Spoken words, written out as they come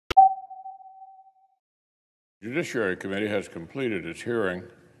Judiciary Committee has completed its hearing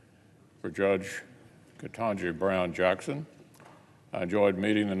for Judge Ketanji Brown Jackson. I enjoyed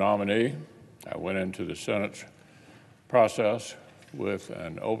meeting the nominee. I went into the Senate's process with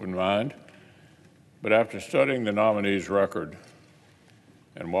an open mind, but after studying the nominee's record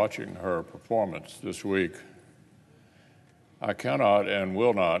and watching her performance this week, I cannot and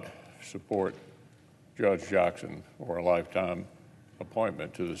will not support Judge Jackson for a lifetime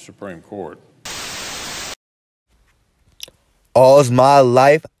appointment to the Supreme Court. All's my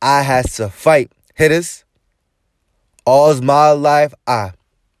life, I had to fight hitters. All's my life,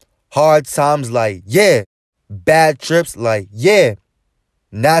 hard times like, yeah. Bad trips like, yeah.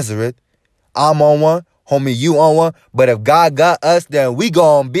 Nazareth, I'm on one, homie, you on one. But if God got us, then we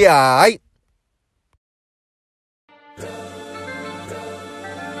gon' be alright.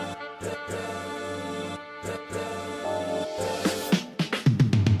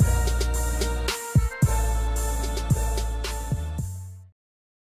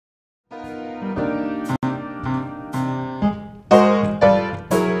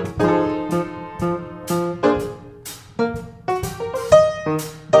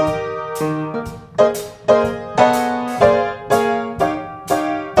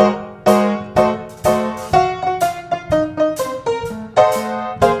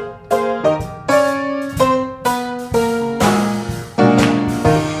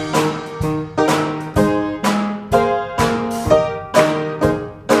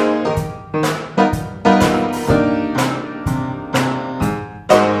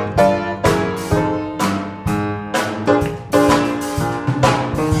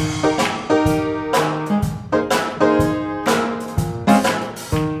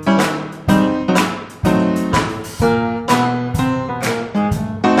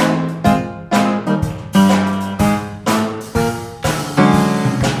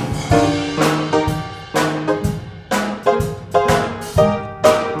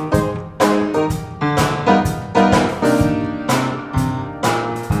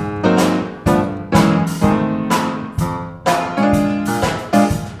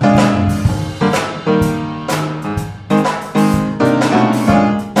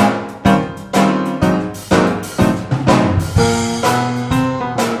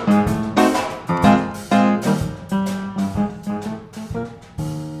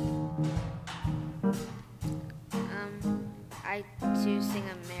 I too sing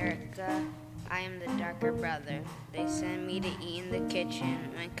America, I am the darker brother. They send me to eat in the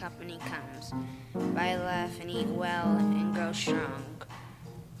kitchen when company comes. But I laugh and eat well and grow strong.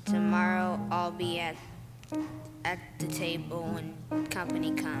 Tomorrow I'll be at the table when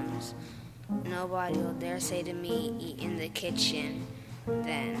company comes. Nobody will dare say to me, eat in the kitchen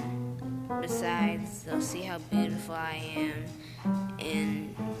then. Besides, they'll see how beautiful I am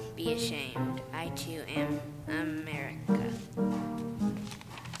and be ashamed. I too am America.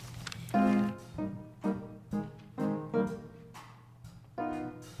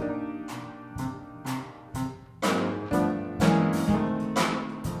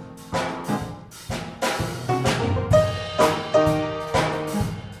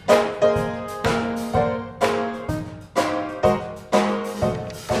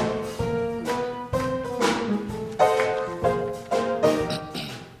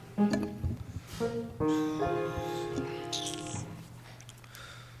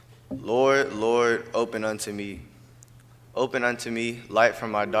 Lord, Lord, open unto me. Open unto me light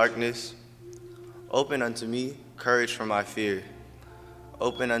from my darkness. Open unto me courage from my fear.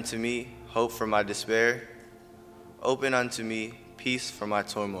 Open unto me hope for my despair. Open unto me peace for my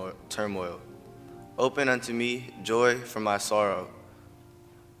turmoil. Open unto me joy for my sorrow.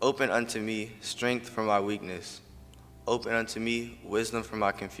 Open unto me strength for my weakness. Open unto me wisdom for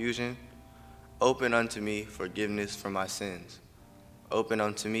my confusion. Open unto me forgiveness for my sins. Open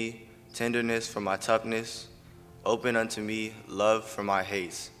unto me tenderness for my toughness. Open unto me love for my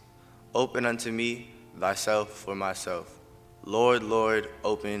hates. Open unto me thyself for myself. Lord, Lord,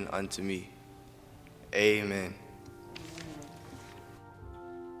 open unto me. Amen.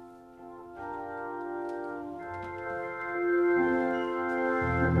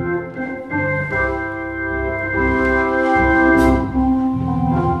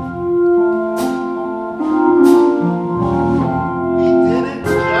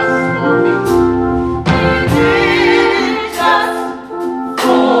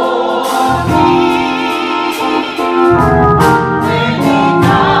 When he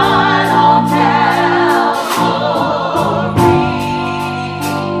died on Calvary.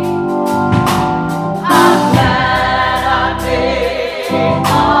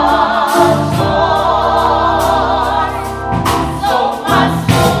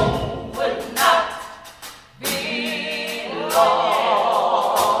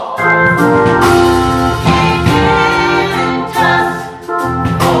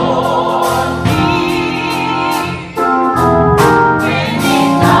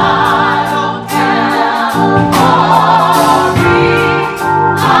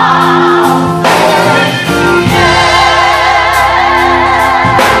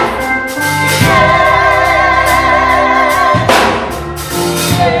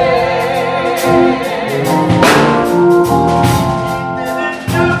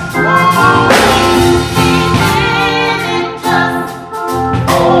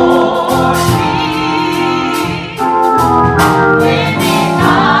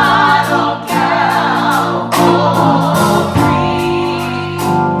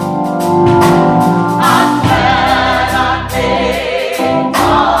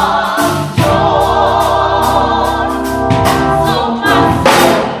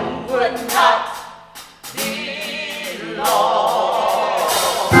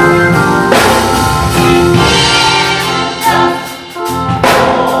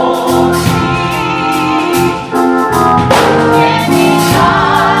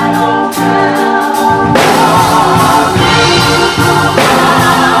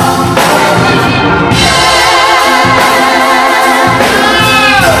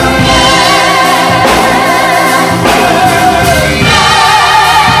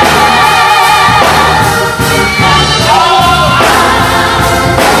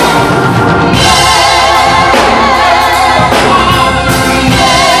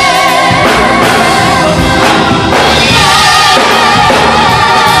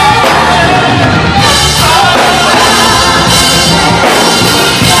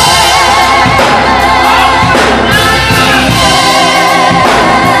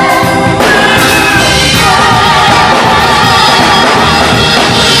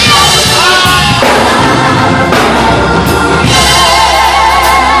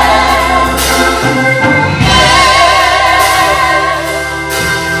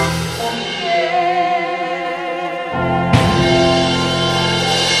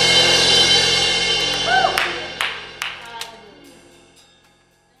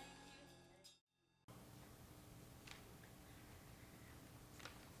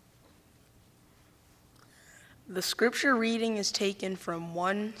 The scripture reading is taken from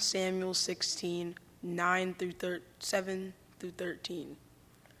 1 Samuel 16, 7 through 13.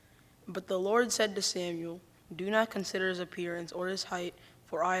 But the Lord said to Samuel, "Do not consider his appearance or his height,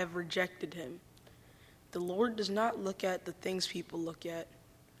 for I have rejected him." The Lord does not look at the things people look at.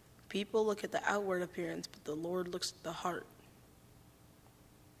 People look at the outward appearance, but the Lord looks at the heart.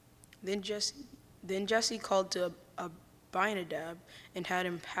 Then Jesse called to Abinadab and had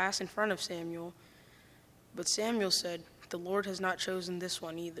him pass in front of Samuel. But Samuel said, "The Lord has not chosen this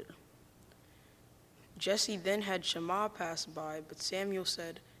one either." Jesse then had Shammah pass by, but Samuel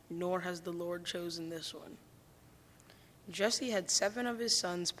said, "Nor has the Lord chosen this one." Jesse had 7 of his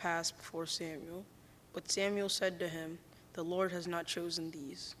sons pass before Samuel, but Samuel said to him, "The Lord has not chosen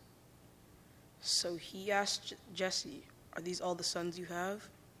these." So he asked Jesse, "Are these all the sons you have?"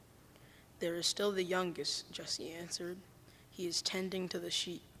 "There is still the youngest," Jesse answered. "He is tending to the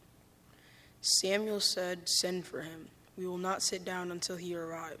sheep." Samuel said, "Send for him. We will not sit down until he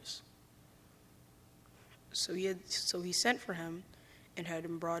arrives." So he sent for him and had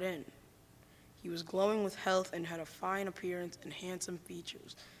him brought in. He was glowing with health and had a fine appearance and handsome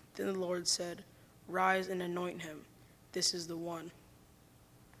features. Then the Lord said, "Rise and anoint him. This is the one."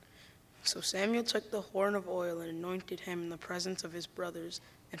 So Samuel took the horn of oil and anointed him in the presence of his brothers,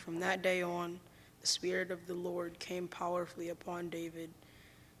 and from that day on, the Spirit of the Lord came powerfully upon David.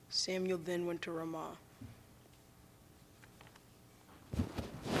 Samuel then went to Ramah.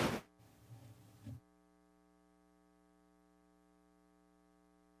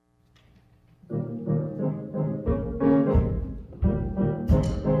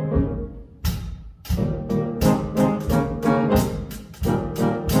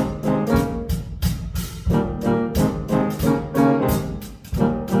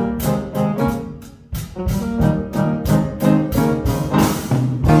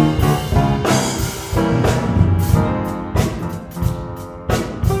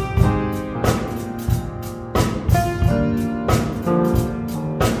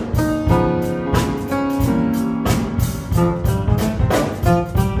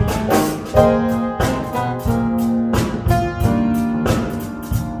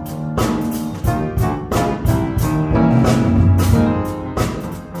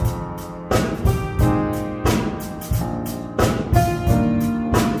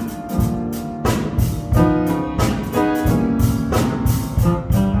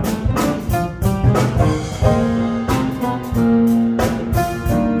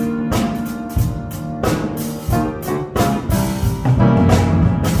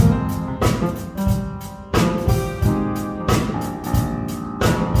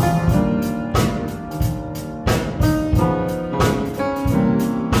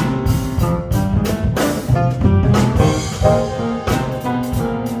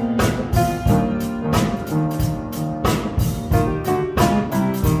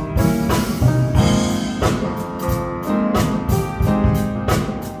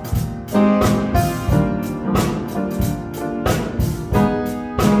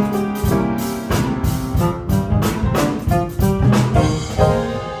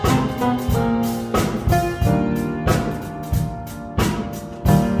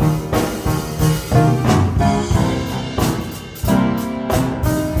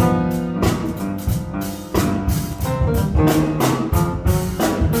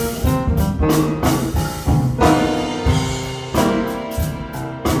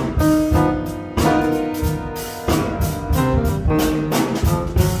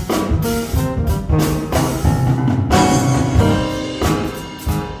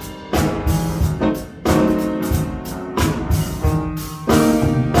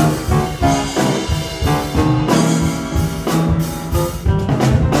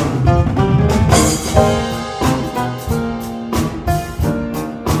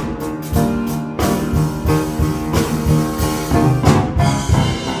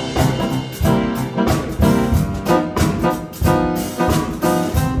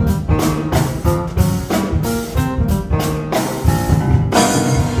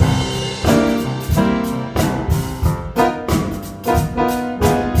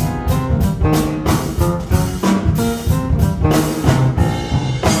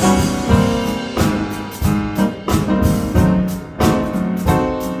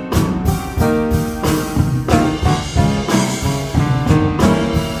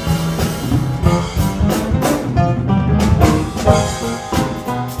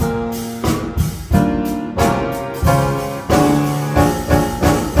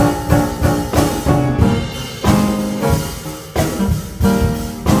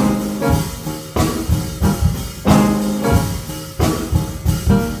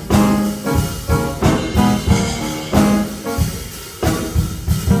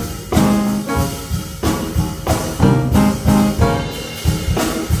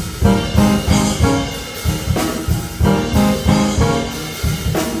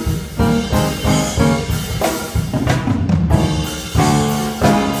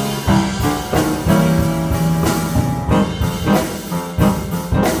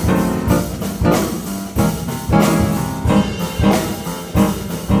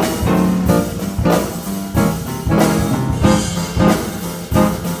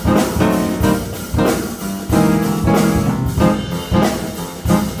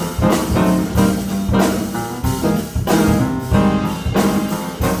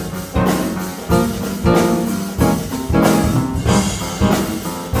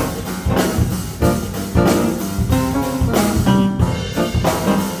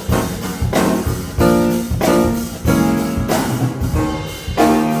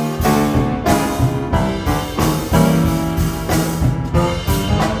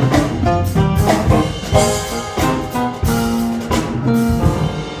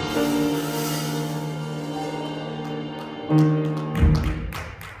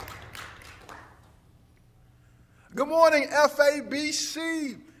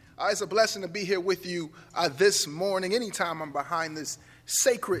 KBC. It's a blessing to be here with you this morning. Anytime I'm behind this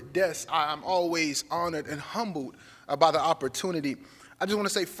sacred desk, I'm always honored and humbled by the opportunity. I just want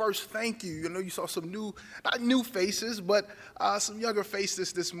to say first, thank you. You know, you saw some not new faces, but some younger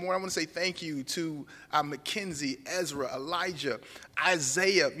faces this morning. I want to say thank you to Mackenzie, Ezra, Elijah,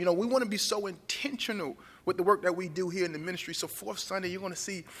 Isaiah. You know, we want to be so intentional with the work that we do here in the ministry. So fourth Sunday, you're going to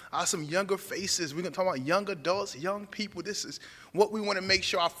see some younger faces. We're going to talk about young adults, young people. This is what we want to make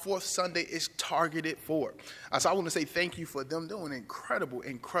sure our fourth Sunday is targeted for. So I want to say thank you for them doing incredible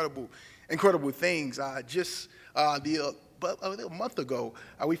things. But a month ago,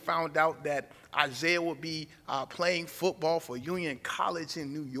 we found out that Isaiah will be playing football for Union College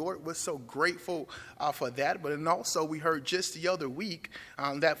in New York. We're so grateful for that. But then also we heard just the other week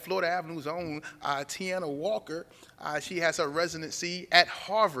that Florida Avenue's own Tiana Walker, she has her residency at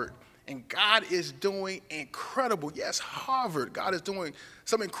Harvard. And God is doing incredible. Yes, Harvard. God is doing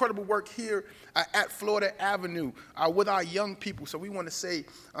some incredible work here at Florida Avenue with our young people. So we want to say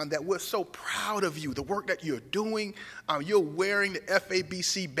that we're so proud of you, the work that you're doing. You're wearing the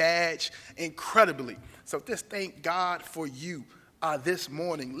FABC badge incredibly. So just thank God for you this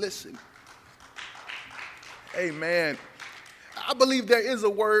morning. Listen. Amen. I believe there is a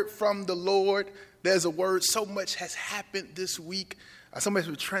word from the Lord. There's a word. So much has happened this week. So much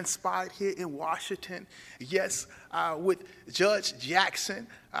has transpired here in Washington. Yes, with Judge Jackson,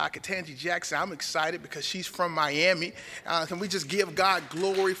 Ketanji Jackson. I'm excited because she's from Miami. Can we just give God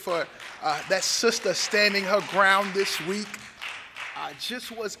glory for that sister standing her ground this week? Just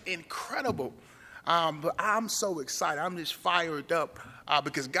was incredible. But I'm so excited. I'm just fired up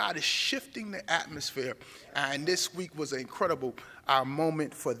because God is shifting the atmosphere. And this week was an incredible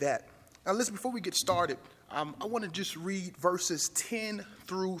moment for that. Now, listen, before we get started, I want to just read verses 10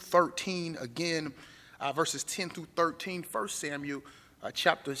 through 13 again, verses 10 through 13, 1 Samuel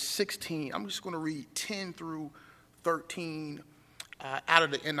chapter 16. I'm just going to read 10 through 13 out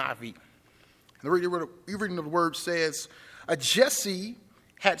of the NIV. The reading of the word says, Jesse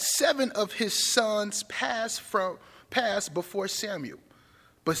had 7 of his sons pass before Samuel.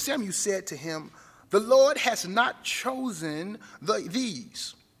 But Samuel said to him, the Lord has not chosen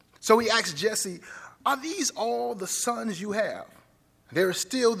these. So he asked Jesse, are these all the sons you have? There is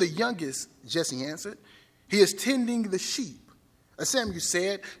still the youngest, Jesse answered. He is tending the sheep. Samuel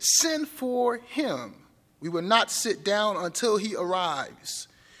said, send for him. We will not sit down until he arrives.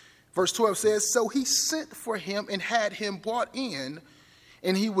 Verse 12 says, so he sent for him and had him brought in,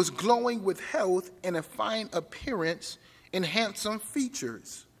 and he was glowing with health and a fine appearance and handsome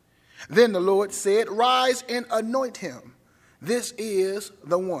features. Then the Lord said, rise and anoint him. This is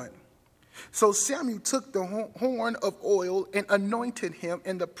the one. So Samuel took the horn of oil and anointed him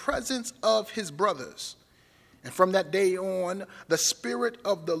in the presence of his brothers. And from that day on, the Spirit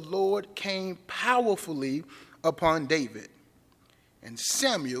of the Lord came powerfully upon David. And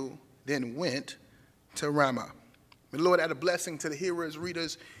Samuel then went to Ramah. May the Lord add a blessing to the hearers,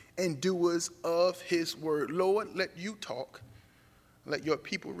 readers, and doers of his word. Lord, let you talk. Let your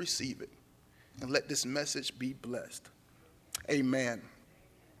people receive it. And let this message be blessed. Amen.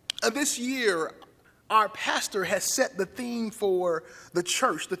 This year, our pastor has set the theme for the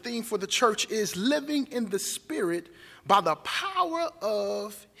church. The theme for the church is living in the Spirit by the power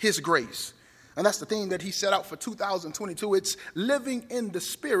of his grace. And that's the theme that he set out for 2022. It's living in the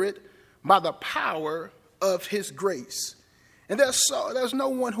Spirit by the power of his grace. And there's no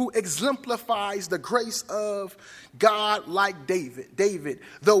one who exemplifies the grace of God like David. David,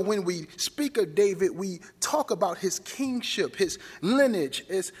 though when we speak of David, we talk about his kingship, his lineage,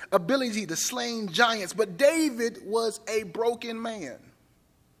 his ability to slay giants. But David was a broken man.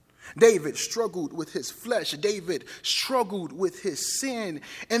 David struggled with his flesh. David struggled with his sin.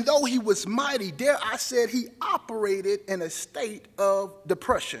 And though he was mighty, dare I said, he operated in a state of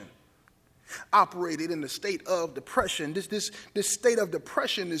depression. Operated in a state of depression. This state of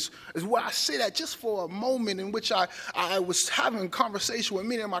depression is where I say that just for a moment, in which I was having a conversation with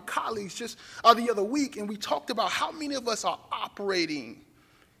many of my colleagues just the other week, and we talked about how many of us are operating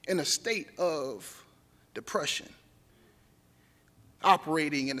in a state of depression.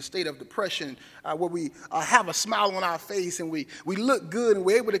 Operating in a state of depression where we have a smile on our face and we look good and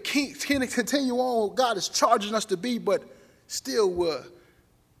we're able to continue on what God is charging us to be, but still we're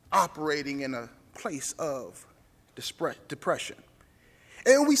operating in a place of depression.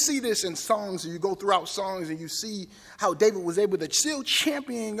 And we see this in songs, and you go throughout songs and you see how David was able to still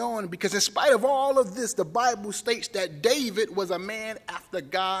champion on, because in spite of all of this, the Bible states that David was a man after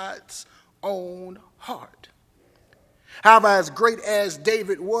God's own heart. However, as great as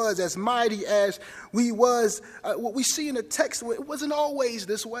David was, as mighty as what we see in the text, it wasn't always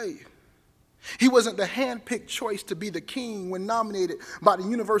this way. He wasn't the hand-picked choice to be the king when nominated by the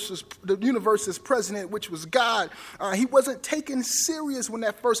universe's president, which was God. He wasn't taken serious when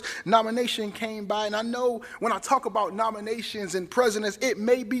that first nomination came by. And I know when I talk about nominations and presidents, it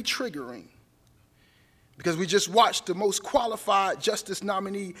may be triggering, because we just watched the most qualified justice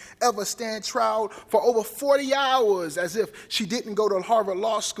nominee ever stand trial for over 40 hours as if she didn't go to Harvard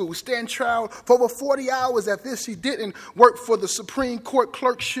Law School, stand trial for over 40 hours as if she didn't work for the Supreme Court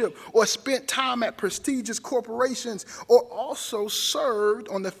clerkship or spent time at prestigious corporations, or also served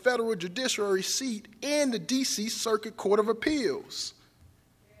on the federal judiciary seat in the D.C. Circuit Court of Appeals.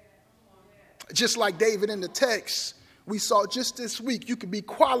 Just like David in the text we saw just this week, you can be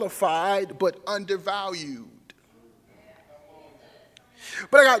qualified but undervalued.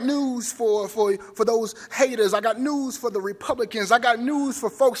 But I got news for those haters. I got news for the Republicans. I got news for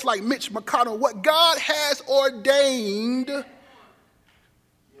folks like Mitch McConnell. What God has ordained,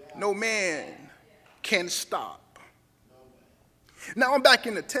 no man can stop. Now I'm back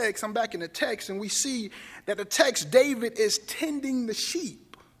in the text. And we see that the text, David is tending the sheep.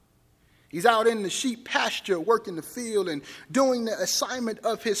 He's out in the sheep pasture, working the field and doing the assignment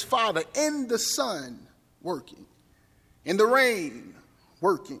of his father. In the sun, working. In the rain,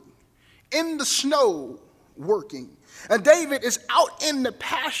 working. In the snow, working. And David is out in the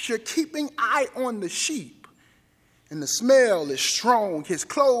pasture, keeping eye on the sheep. And the smell is strong. His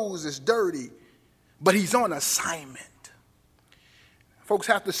clothes is dirty. But he's on assignment. Folks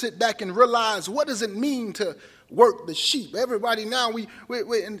have to sit back and realize, what does it mean to work the sheep? Everybody now,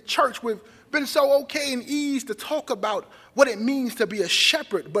 we're in church, we've been so okay and easy to talk about what it means to be a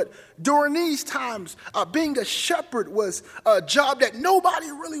shepherd. But during these times, being a shepherd was a job that nobody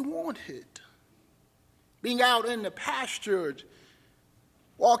really wanted. Being out in the pasture,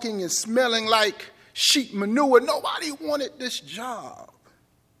 walking and smelling like sheep manure, nobody wanted this job.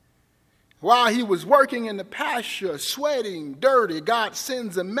 While he was working in the pasture, sweating, dirty, God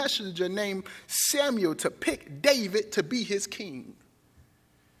sends a messenger named Samuel to pick David to be his king.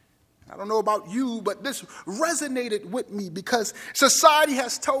 I don't know about you, but this resonated with me because society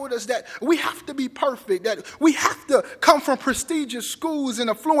has told us that we have to be perfect, that we have to come from prestigious schools in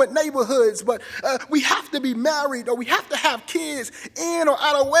affluent neighborhoods, but we have to be married, or we have to have kids in or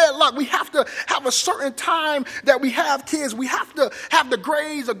out of wedlock. We have to have a certain time that we have kids. We have to have the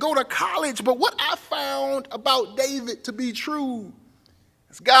grades or go to college. But what I found about David to be true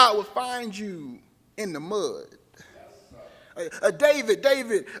is God will find you in the mud.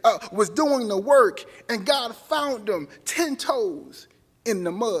 David was doing the work, and God found him 10 toes in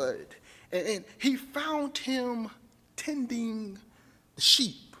the mud. And he found him tending the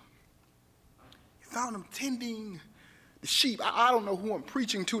sheep. He found him tending the sheep. I don't know who I'm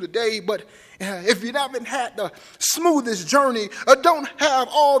preaching to today, but if you haven't had the smoothest journey, don't have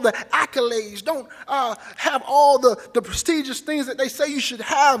all the accolades, don't have all the prestigious things that they say you should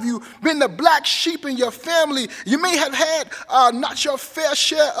have, you've been the black sheep in your family, you may have had not your fair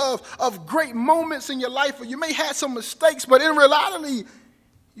share of great moments in your life, or you may have had some mistakes, but in reality,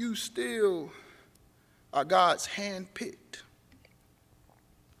 you still are God's hand-picked.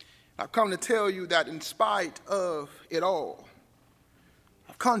 I've come to tell you that in spite of it all,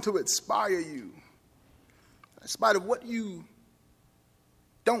 I've come to inspire you. In spite of what you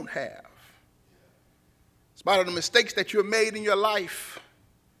don't have, in spite of the mistakes that you have made in your life,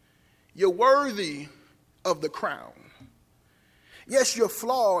 you're worthy of the crown. Yes, you're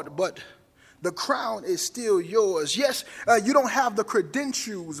flawed, but the crown is still yours. Yes, you don't have the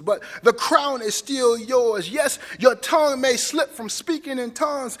credentials, but the crown is still yours. Yes, your tongue may slip from speaking in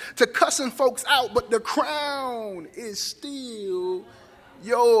tongues to cussing folks out, but the crown is still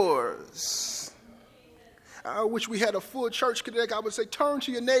yours. I wish we had a full church today. I would say, turn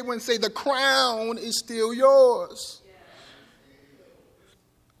to your neighbor and say, the crown is still yours.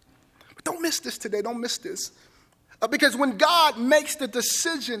 But don't miss this today. Don't miss this. Because when God makes the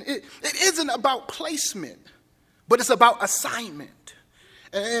decision, it isn't about placement, but it's about assignment.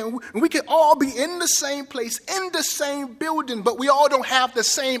 And we can all be in the same place, in the same building, but we all don't have the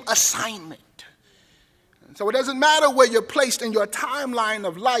same assignment. And so it doesn't matter where you're placed in your timeline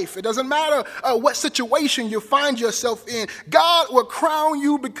of life. It doesn't matter what situation you find yourself in. God will crown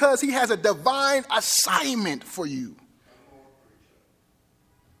you because he has a divine assignment for you.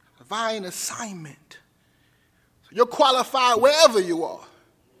 Divine assignment. You're qualified wherever you are.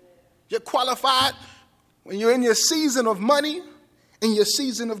 You're qualified when you're in your season of money, in your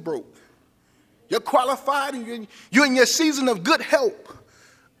season of broke. You're qualified and you're in your season of good help,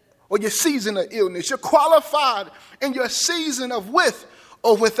 or your season of illness. You're qualified in your season of with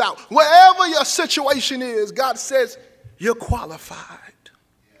or without. Wherever your situation is, God says you're qualified.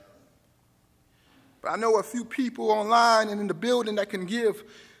 But I know a few people online and in the building that can give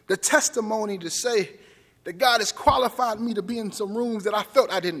the testimony to say that God has qualified me to be in some rooms that I felt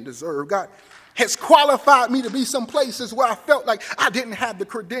I didn't deserve. God has qualified me to be some places where I felt like I didn't have the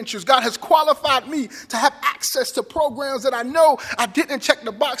credentials. God has qualified me to have access to programs that I know I didn't check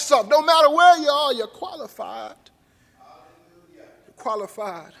the box off. No matter where you are, you're qualified. You're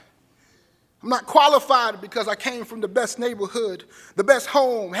qualified. I'm not qualified because I came from the best neighborhood, the best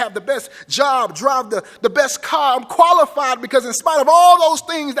home, have the best job, drive the best car. I'm qualified because in spite of all those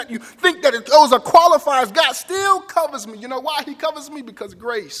things that you think that those are qualifiers, God still covers me. You know why he covers me? Because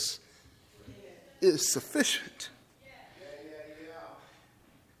grace is sufficient.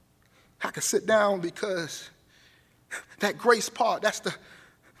 I can sit down because that grace part, that's the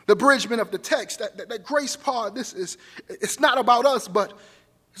abridgment of the text, that grace part, it's not about us, but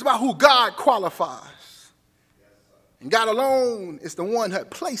it's about who God qualifies. And God alone is the one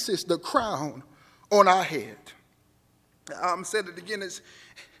that places the crown on our head. I said it again, it's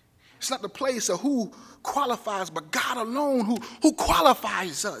not the place of who qualifies, but God alone who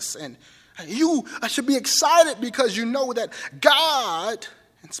qualifies us. And you should be excited because you know that God,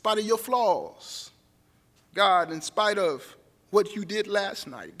 in spite of your flaws, God, in spite of what you did last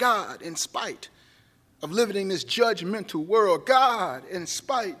night, God, in spite of living in this judgmental world, God, in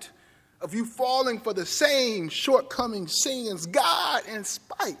spite of you falling for the same shortcoming sins, God, in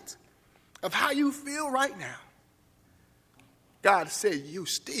spite of how you feel right now, God said you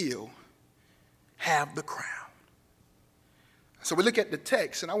still have the crown. So we look at the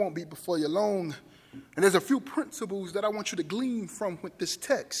text, and I won't be before you long, and there's a few principles that I want you to glean from with this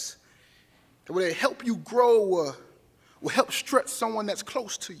text that will help you grow or will help stretch someone that's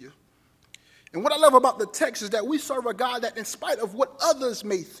close to you. And what I love about the text is that we serve a God that in spite of what others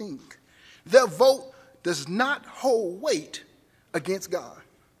may think, their vote does not hold weight against God.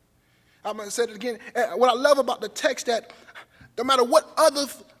 I'm going to say it again. What I love about the text that no matter what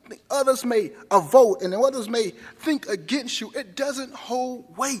others may vote and others may think against you, it doesn't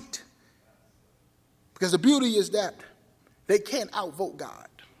hold weight. Because the beauty is that they can't outvote God.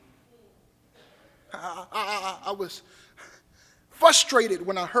 I was frustrated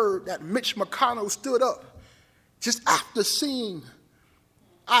when I heard that Mitch McConnell stood up just after seeing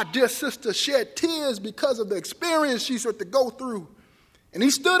our dear sister shed tears because of the experience she's had to go through. And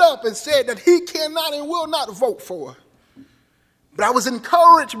he stood up and said that he cannot and will not vote for her. But I was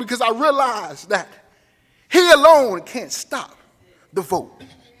encouraged because I realized that he alone can't stop the vote.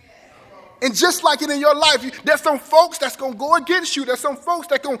 And just like it in your life, there's some folks that's going to go against you. There's some folks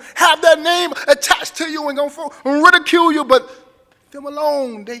that's going to have their name attached to you and going to ridicule you, but them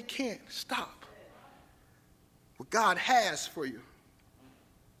alone, they can't stop what God has for you.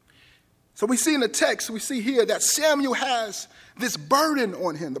 So we see in the text, we see here that Samuel has this burden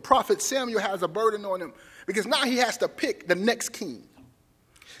on him. The prophet Samuel has a burden on him because now he has to pick the next king.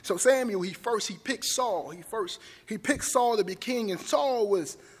 So Samuel, he picked Saul. He picked Saul to be king, and Saul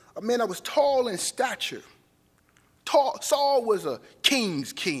was a man that was tall in stature. Saul was a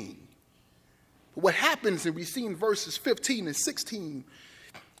king's king. But what happens, and we see in verses 15 and 16,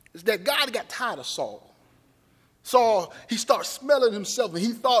 is that God got tired of Saul. Saul, he started smelling himself, and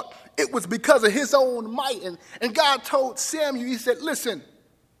he thought it was because of his own might. And God told Samuel, he said, listen,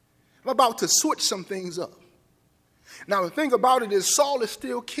 I'm about to switch some things up. Now, the thing about it is Saul is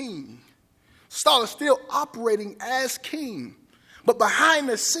still king. Saul is still operating as king. But behind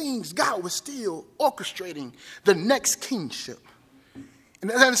the scenes, God was still orchestrating the next kingship.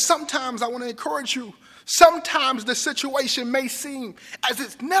 And sometimes I want to encourage you, sometimes the situation may seem as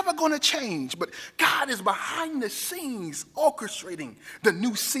it's never going to change, but God is behind the scenes orchestrating the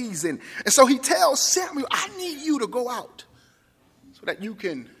new season. And so he tells Samuel, I need you to go out so that you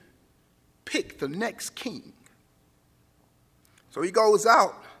can pick the next king. So he goes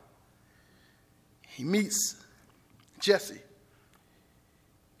out. He meets Jesse.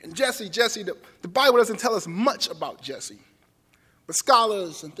 And Jesse, the Bible doesn't tell us much about Jesse. But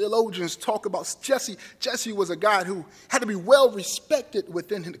scholars and theologians talk about Jesse. Jesse was a guy who had to be well respected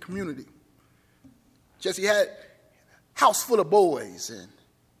within the community. Jesse had a house full of boys, and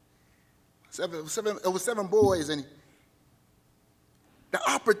it was seven boys, and the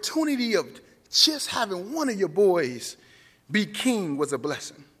opportunity of just having one of your boys be king was a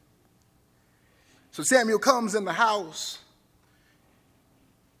blessing. So Samuel comes in the house,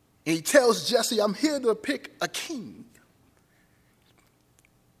 and he tells Jesse, I'm here to pick a king.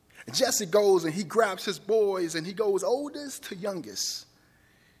 And Jesse goes and he grabs his boys and he goes oldest to youngest.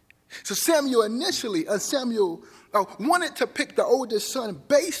 So Samuel wanted to pick the oldest son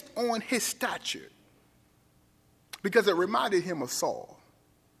based on his stature because it reminded him of Saul.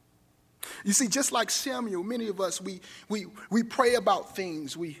 You see, just like Samuel, many of us, we pray about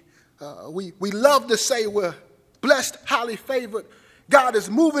things. We love to say we're blessed, highly favored. God is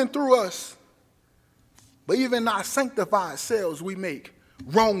moving through us. But even in our sanctified selves, we make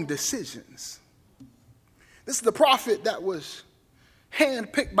wrong decisions. This is the prophet that was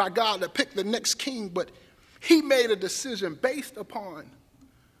handpicked by God to pick the next king, but he made a decision based upon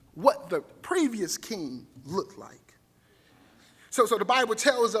what the previous king looked like. So the Bible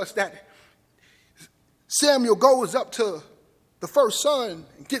tells us that Samuel goes up to the first son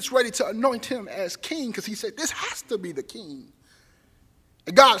and gets ready to anoint him as king because he said, this has to be the king.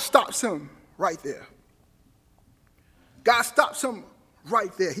 And God stops him right there. God stops him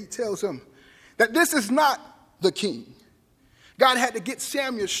right there. He tells him that this is not the king. God had to get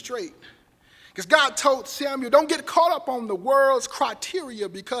Samuel straight. Because God told Samuel, don't get caught up on the world's criteria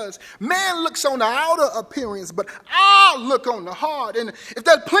because man looks on the outer appearance, but I look on the heart. And if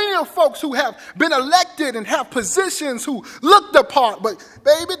there's plenty of folks who have been elected and have positions who look the part, but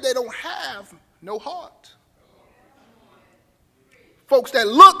baby, they don't have no heart. Folks that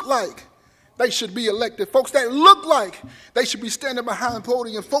look like they should be elected. Folks that look like they should be standing behind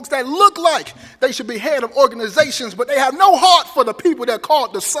podiums. Folks that look like they should be head of organizations, but they have no heart for the people they're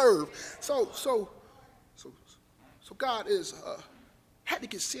called to serve. So God had to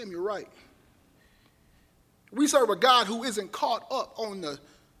get Samuel right. We serve a God who isn't caught up on the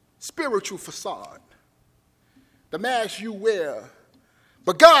spiritual facade, the mask you wear.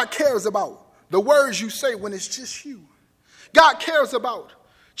 But God cares about the words you say when it's just you. God cares about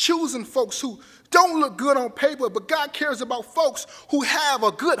choosing folks who don't look good on paper, but God cares about folks who have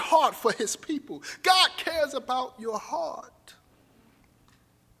a good heart for his people. God cares about your heart.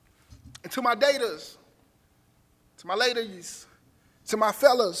 And to my daters, to my ladies, to my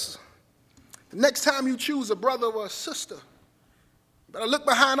fellas, the next time you choose a brother or a sister, you better look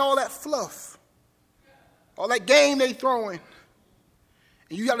behind all that fluff, all that game they throwing,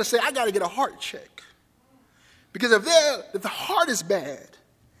 and you got to say, I got to get a heart check. Because if the heart is bad,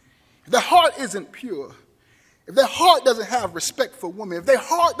 if their heart isn't pure, if their heart doesn't have respect for women, if their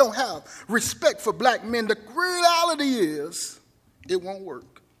heart don't have respect for black men, the reality is it won't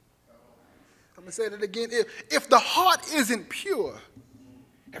work. I'm going to say that again. If the heart isn't pure,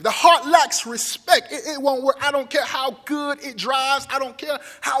 if the heart lacks respect, it won't work. I don't care how good it drives. I don't care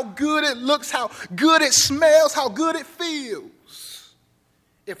how good it looks, how good it smells, how good it feels.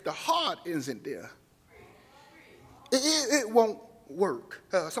 If the heart isn't there, it won't work.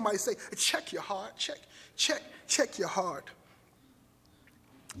 Somebody say, check your heart, check your heart.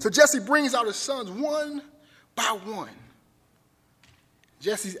 So Jesse brings out his sons one by one.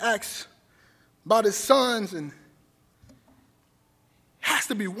 Jesse asks about his sons, and has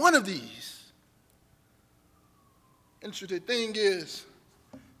to be one of these. Interesting thing is,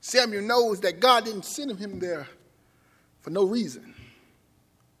 Samuel knows that God didn't send him there for no reason.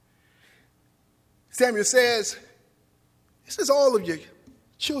 Samuel says, this is all of your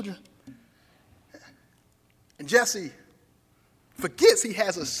children. And Jesse forgets he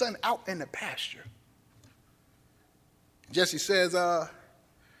has a son out in the pasture. Jesse says, I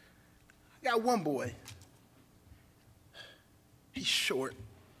got one boy. He's short.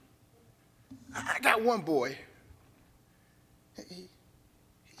 I got one boy.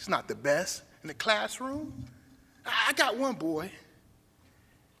 He's not the best in the classroom. I got one boy.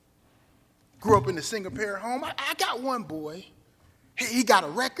 Grew up in a single parent home. I got one boy. He got a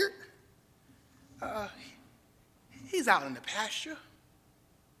record. He's out in the pasture.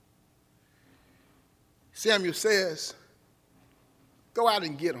 Samuel says, go out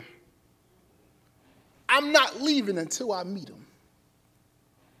and get him. I'm not leaving until I meet him.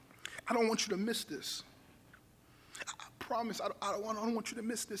 I don't want you to miss this. I promise, I don't want you to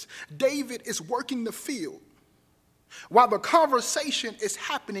miss this. David is working the field while the conversation is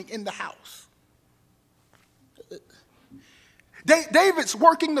happening in the house. David's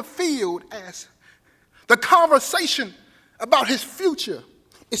working the field as the conversation about his future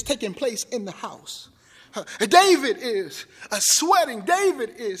is taking place in the house. David is sweating.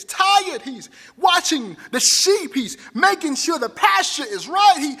 David is tired. He's watching the sheep. He's making sure the pasture is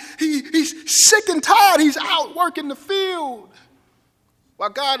right. He's sick and tired. He's out working the field while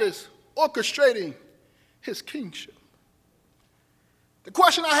God is orchestrating his kingship. The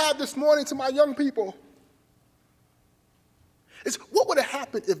question I have this morning to my young people is, what would have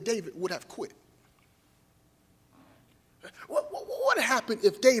happened if David would have quit? What would have happened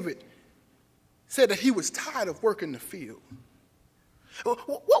if David said that he was tired of working the field?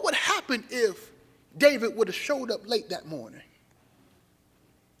 What would happen if David would have showed up late that morning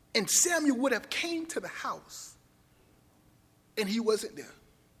and Samuel would have came to the house and he wasn't there?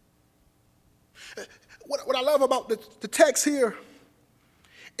 What I love about the text here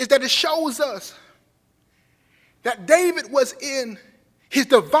is that it shows us that David was in his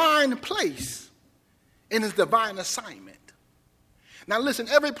divine place, in his divine assignment. Now listen,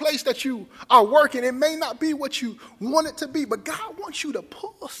 every place that you are working, it may not be what you want it to be, but God wants you to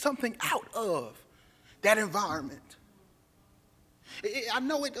pull something out of that environment. I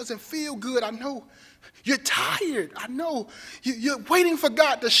know it doesn't feel good. I know you're tired. I know you're waiting for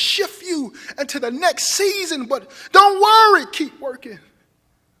God to shift you into the next season, but don't worry. Keep working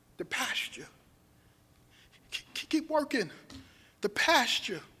the pasture. Keep working the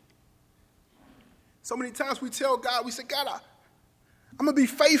pasture. So many times we tell God, we say, God, I'm going to be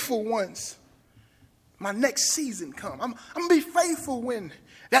faithful once my next season comes. I'm going to be faithful when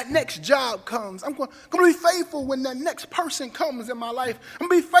that next job comes. I'm going to be faithful when that next person comes in my life. I'm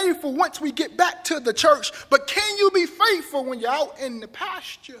going to be faithful once we get back to the church. But can you be faithful when you're out in the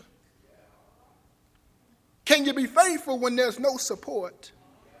pasture? Can you be faithful when there's no support?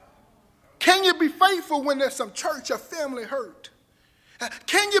 Can you be faithful when there's some church or family hurt?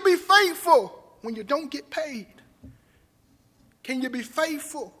 Can you be faithful when you don't get paid? Can you be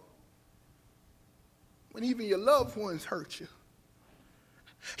faithful when even your loved ones hurt you?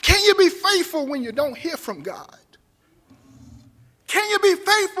 Can you be faithful when you don't hear from God? Can you be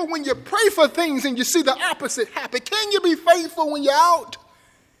faithful when you pray for things and you see the opposite happen? Can you be faithful when you're out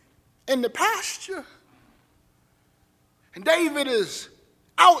in the pasture? And David is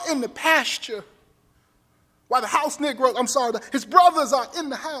out in the pasture while his brothers are in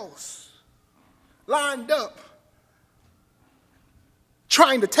the house, lined up,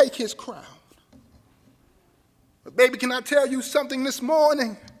 trying to take his crown. But baby, can I tell you something this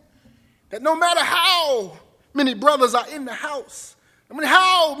morning? That no matter how many brothers are in the house, no matter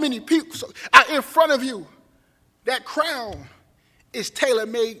how many people are in front of you, that crown is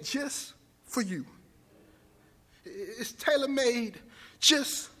tailor-made just for you. It's tailor-made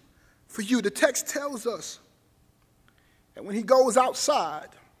just for you. The text tells us that when he goes outside,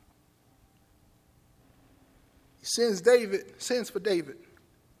 he sends for David.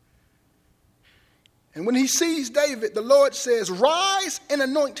 And when he sees David, the Lord says, rise and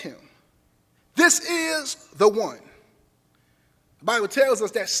anoint him. This is the one. The Bible tells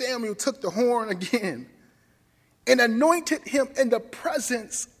us that Samuel took the horn again and anointed him in the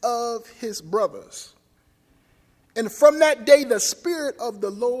presence of his brothers. And from that day, the Spirit of the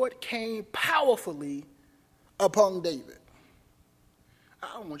Lord came powerfully upon David.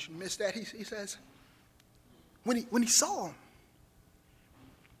 I don't want you to miss that. He says, when he saw him,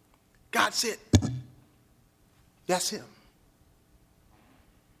 God said, that's him.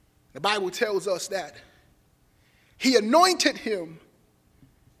 The Bible tells us that he anointed him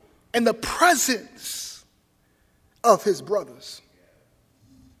in the presence of his brothers.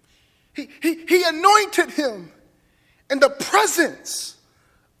 He anointed him in the presence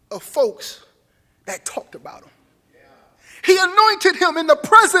of folks that talked about him. He anointed him in the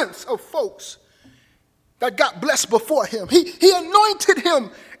presence of folks that got blessed before him. He anointed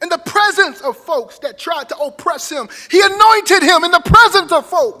him in the presence of folks that tried to oppress him. He anointed him in the presence of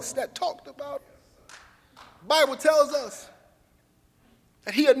folks that talked about him. The Bible tells us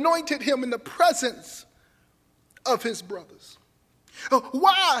that he anointed him in the presence of his brothers.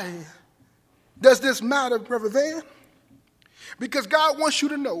 Why does this matter, Brother Van? Because God wants you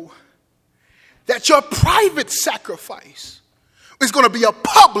to know that your private sacrifice is going to be a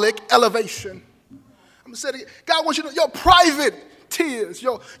public elevation. I'm going to say it again. God wants you to know your private tears,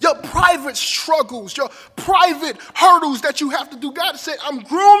 your private struggles, your private hurdles that you have to do. God said, I'm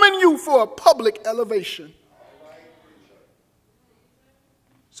grooming you for a public elevation.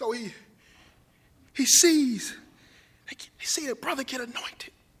 So he sees a brother get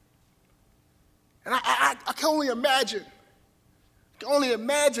anointed. And I can only imagine. I can only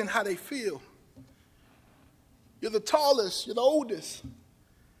imagine how they feel. You're the tallest, you're the oldest.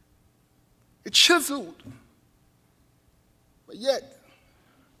 You're chiseled. But yet,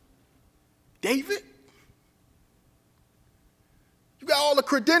 David, you got all the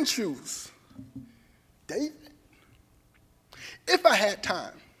credentials. David, if I had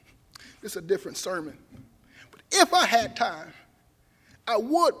time, this is a different sermon, but if I had time, I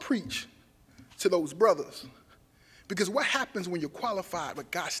would preach to those brothers. Because what happens when you're qualified, but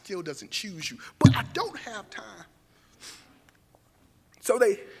God still doesn't choose you? But I don't have time. So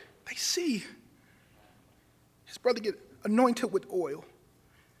they see his brother get anointed with oil.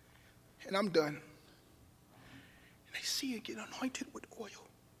 And I'm done. And they see it get anointed with oil.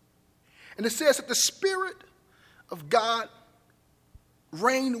 And it says that the Spirit of God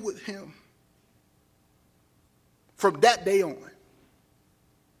reigned with him from that day on.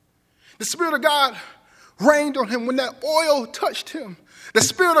 The Spirit of God reigned on him when that oil touched him. The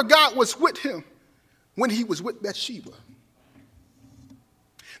Spirit of God was with him when he was with Bathsheba.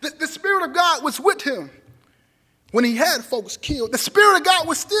 The Spirit of God was with him when he had folks killed. The Spirit of God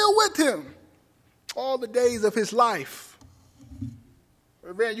was still with him all the days of his life.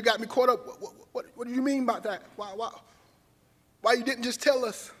 Reverend, you got me caught up. What do you mean by that? Why you didn't just tell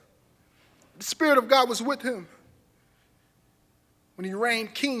us? The Spirit of God was with him when he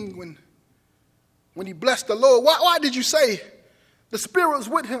reigned king, when he blessed the Lord. Why did you say the Spirit was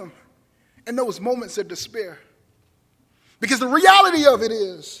with him in those moments of despair? Because the reality of it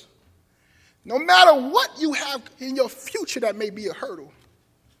is, no matter what you have in your future that may be a hurdle,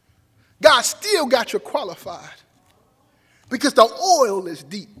 God still got you qualified because the oil is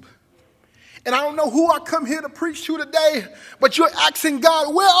deep. And I don't know who I come here to preach to today, but you're asking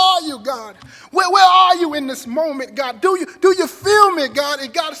God, where are you, God? Where are you in this moment, God? Do you feel me, God?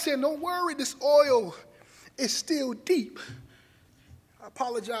 And God said, don't worry, this oil is still deep. I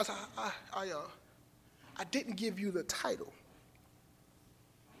apologize. I didn't give you the title.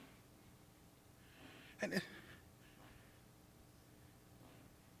 And he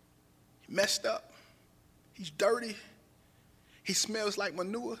messed up. He's dirty. He smells like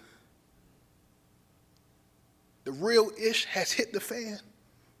manure. The real ish has hit the fan.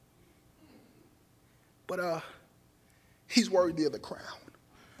 But he's worthy of the crown.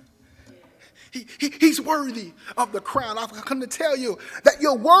 He's worthy of the crown. I've come to tell you that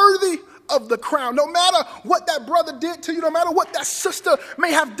you're worthy of the crown. No matter what that brother did to you, no matter what that sister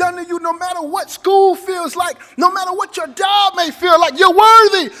may have done to you, no matter what school feels like, no matter what your job may feel like, you're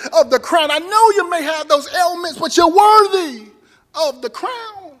worthy of the crown. I know you may have those ailments, but you're worthy of the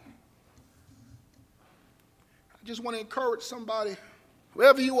crown. I just want to encourage somebody,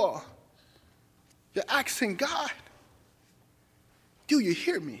 wherever you are, you're asking God, do you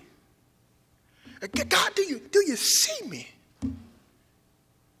hear me? God, do you see me?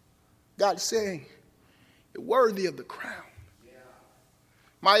 God's saying, you're worthy of the crown. Yeah.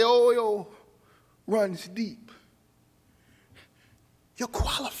 My oil runs deep. You're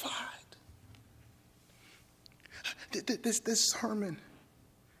qualified. This sermon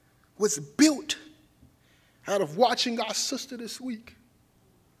was built out of watching our sister this week.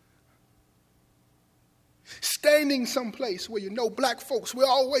 Standing someplace where black folks, we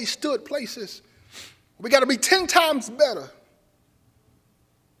always stood places. We got to be 10 times better.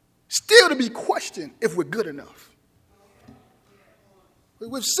 Still to be questioned if we're good enough.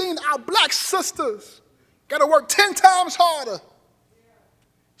 We've seen our black sisters got to work 10 times harder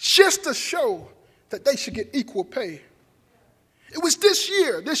just to show that they should get equal pay. It was this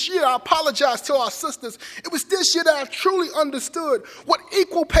year, I apologize to our sisters, it was this year that I truly understood what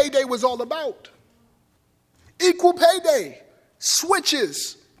Equal Pay Day was all about. Equal Pay Day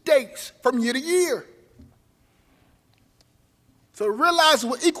switches dates from year to year. So realize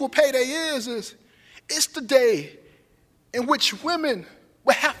what Equal Pay Day is it's the day in which women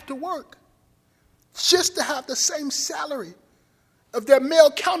will have to work just to have the same salary of their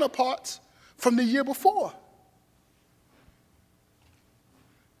male counterparts from the year before.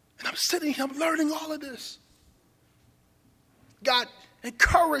 And I'm sitting here, I'm learning all of this. God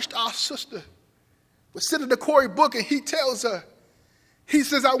encouraged our sister with Senator Cory Booker, and he tells her, he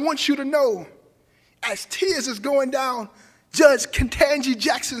says, I want you to know, as tears is going down Judge Ketanji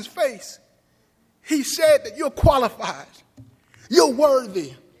Jackson's face, he said that you're qualified, you're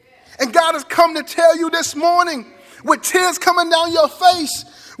worthy. And God has come to tell you this morning, with tears coming down your face,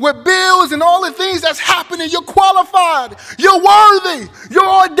 with bills and all the things that's happening, you're qualified, you're worthy, you're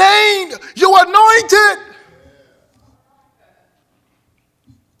ordained, you're anointed.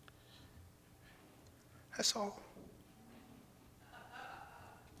 That's all.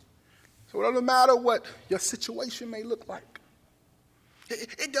 So it doesn't matter what your situation may look like.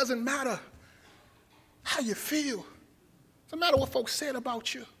 It doesn't matter how you feel. It doesn't matter what folks said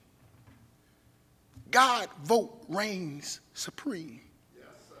about you. God vote reigns supreme. Yes,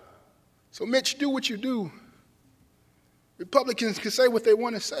 sir. So Mitch, do what you do. Republicans can say what they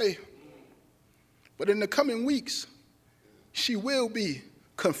want to say. But in the coming weeks, she will be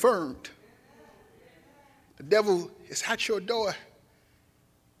confirmed. The devil is at your door.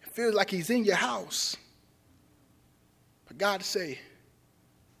 It feels like he's in your house. But God say,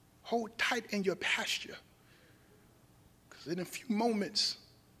 hold tight in your pasture. Because in a few moments,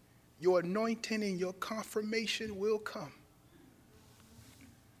 your anointing and your confirmation will come.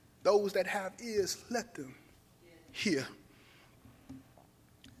 Those that have ears, let them here.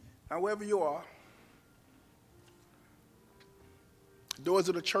 Now, wherever you are, the doors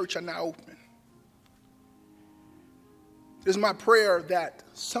of the church are now open. It is my prayer that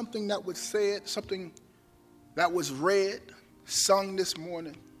something that was said, something that was read, sung this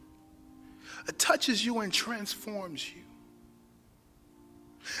morning, it touches you and transforms you.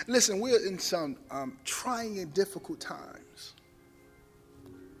 Listen, we're in some trying and difficult times.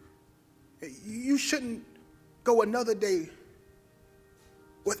 You shouldn't go another day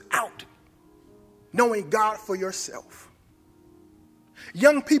without knowing God for yourself.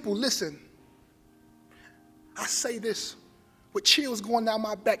 Young people, listen. I say this with chills going down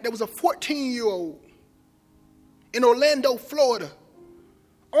my back. There was a 14-year-old in Orlando, Florida,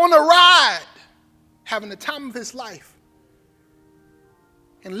 on a ride, having the time of his life.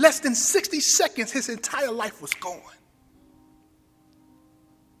 In less than 60 seconds, his entire life was gone.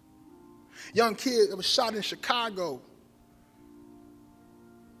 Young kid that was shot in Chicago.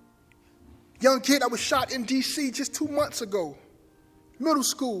 Young kid that was shot in D.C. just 2 months ago. Middle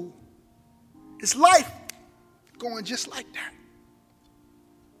school. His life going just like that.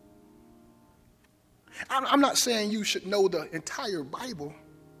 I'm not saying you should know the entire Bible.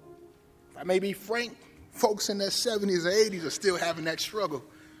 If I may be frank, folks in their 70s or 80s are still having that struggle.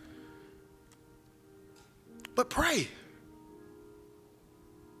 But pray.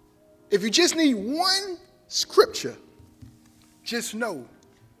 If you just need one scripture, just know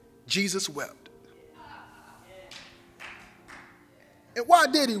Jesus wept. And why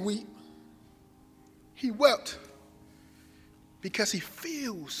did he weep? He wept because he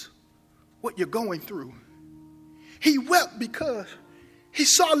feels what you're going through. He wept because he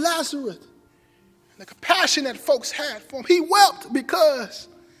saw Lazarus and the compassion that folks had for him. He wept because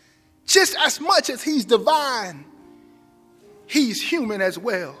just as much as he's divine, he's human as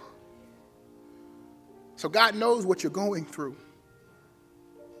well. So God knows what you're going through.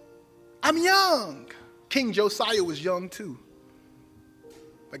 I'm young. King Josiah was young too.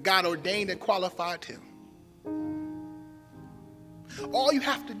 But God ordained and qualified him. All you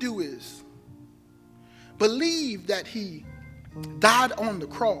have to do is believe that he died on the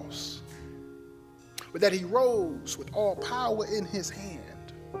cross, but that he rose with all power in his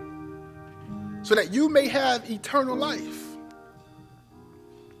hand, so that you may have eternal life.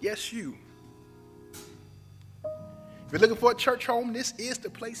 Yes, you. If you're looking for a church home, this is the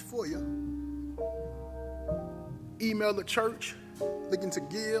place for you. Email the church, looking to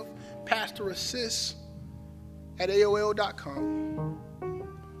give, pastorassist@aol.com.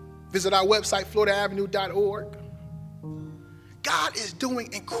 Visit our website, floridaavenue.org. God is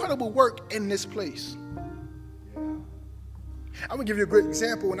doing incredible work in this place. I'm going to give you a great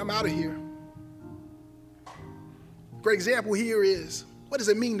example when I'm out of here. Great example here is, what does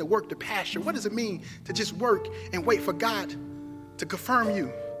it mean to work the pasture? What does it mean to just work and wait for God to confirm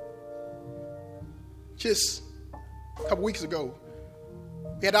you? Just a couple weeks ago,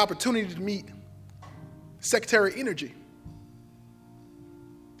 we had the opportunity to meet Secretary of Energy.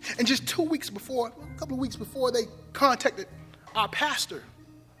 And just 2 weeks before, a couple of weeks before they contacted our pastor,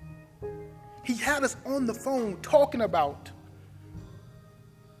 he had us on the phone talking about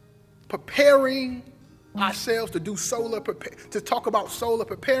preparing ourselves to do solar, to talk about solar,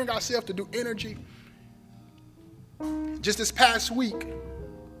 preparing ourselves to do energy. Just this past week,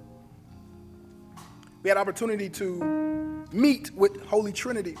 we had opportunity to meet with Holy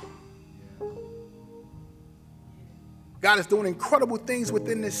Trinity. God is doing incredible things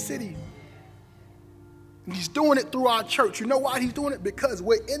within this city. And he's doing it through our church. You know why he's doing it? Because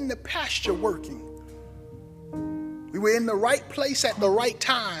we're in the pasture working. We were in the right place at the right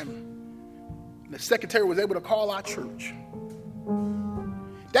time. And the secretary was able to call our church.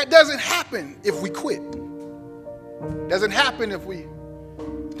 That doesn't happen if we quit. Doesn't happen if we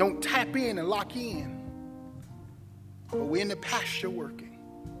don't tap in and lock in. But we're in the pasture working.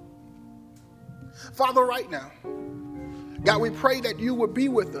 Father, right now, God, we pray that you would be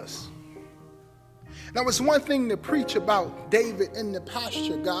with us. Now, it's one thing to preach about David in the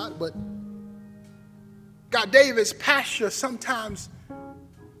pasture, God, but God, David's pasture sometimes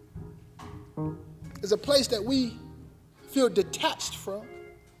is a place that we feel detached from.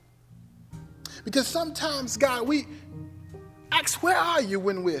 Because sometimes, God, we ask, where are you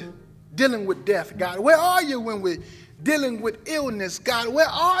when we're dealing with death, God? Where are you when we're dealing with illness, God? Where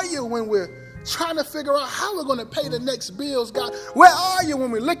are you when we're trying to figure out how we're going to pay the next bills, God? Where are you when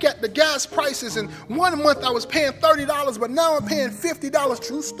we look at the gas prices and 1 month I was paying $30, but now I'm paying $50?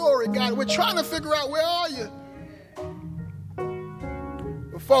 True story, God. We're trying to figure out, where are you?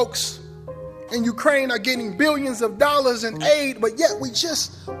 But folks, in Ukraine are getting billions of dollars in aid, but yet we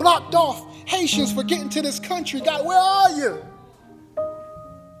just blocked off Haitians for getting to this country. God, where are you?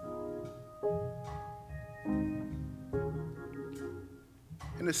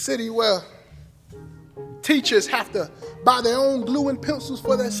 In a city where teachers have to buy their own glue and pencils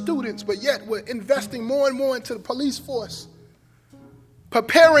for their students, but yet we're investing more and more into the police force,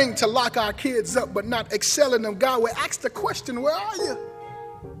 preparing to lock our kids up, but not excelling them. God, we ask the question, where are you?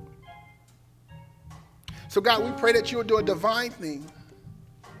 So God, we pray that you'll do a divine thing.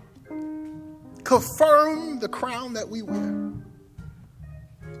 Confirm the crown that we wear.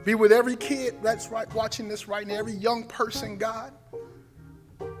 Be with every kid that's watching this right now, every young person, God.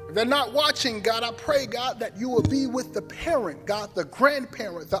 If they're not watching, God, I pray, God, that you will be with the parent, God, the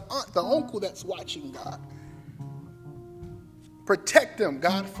grandparent, the aunt, the uncle that's watching, God. Protect them,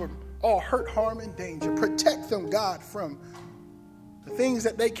 God, from all hurt, harm, and danger. Protect them, God, from the things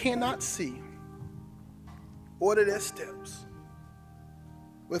that they cannot see. Order their steps.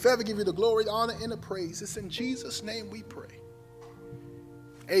 We'll forever give you the glory, the honor, and the praise. It's in Jesus' name we pray.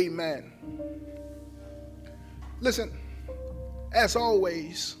 Amen. Listen, as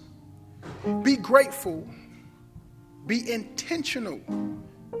always, be grateful, be intentional,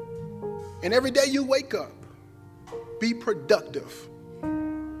 and every day you wake up, be productive.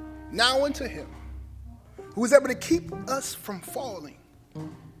 Now unto him who is able to keep us from falling,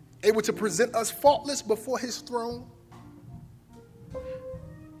 able to present us faultless before his throne.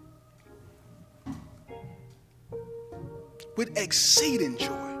 With exceeding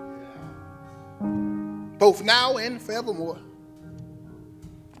joy, both now and forevermore.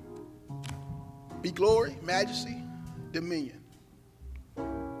 Be glory, majesty, dominion.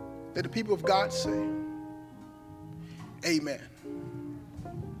 Let the people of God say, amen.